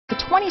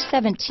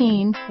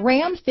2017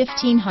 Ram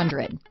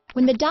 1500.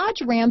 When the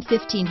Dodge Ram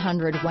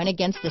 1500 went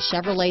against the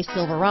Chevrolet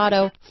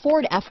Silverado,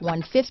 Ford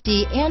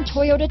F-150, and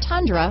Toyota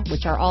Tundra,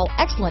 which are all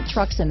excellent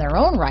trucks in their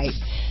own right,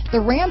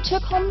 the Ram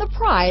took home the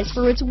prize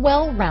for its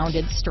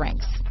well-rounded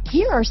strengths.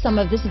 Here are some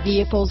of this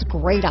vehicle's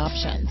great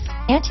options: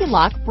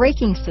 anti-lock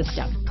braking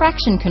system,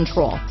 traction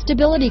control,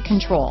 stability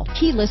control,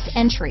 keyless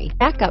entry,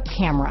 backup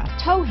camera,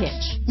 tow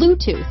hitch,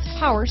 Bluetooth,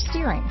 power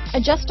steering,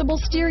 adjustable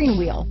steering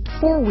wheel,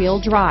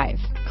 four-wheel drive,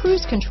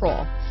 cruise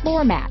control,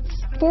 floor mats,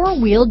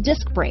 four-wheel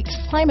disc brakes,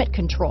 climate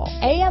control,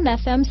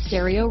 AM/FM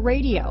stereo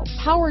radio,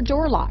 power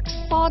door locks,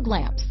 fog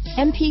lamps,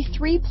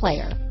 MP3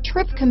 player,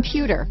 trip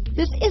computer.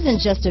 This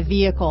isn't just a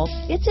vehicle,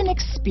 it's an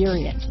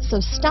experience. So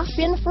stop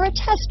in for a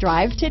test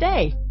drive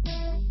today.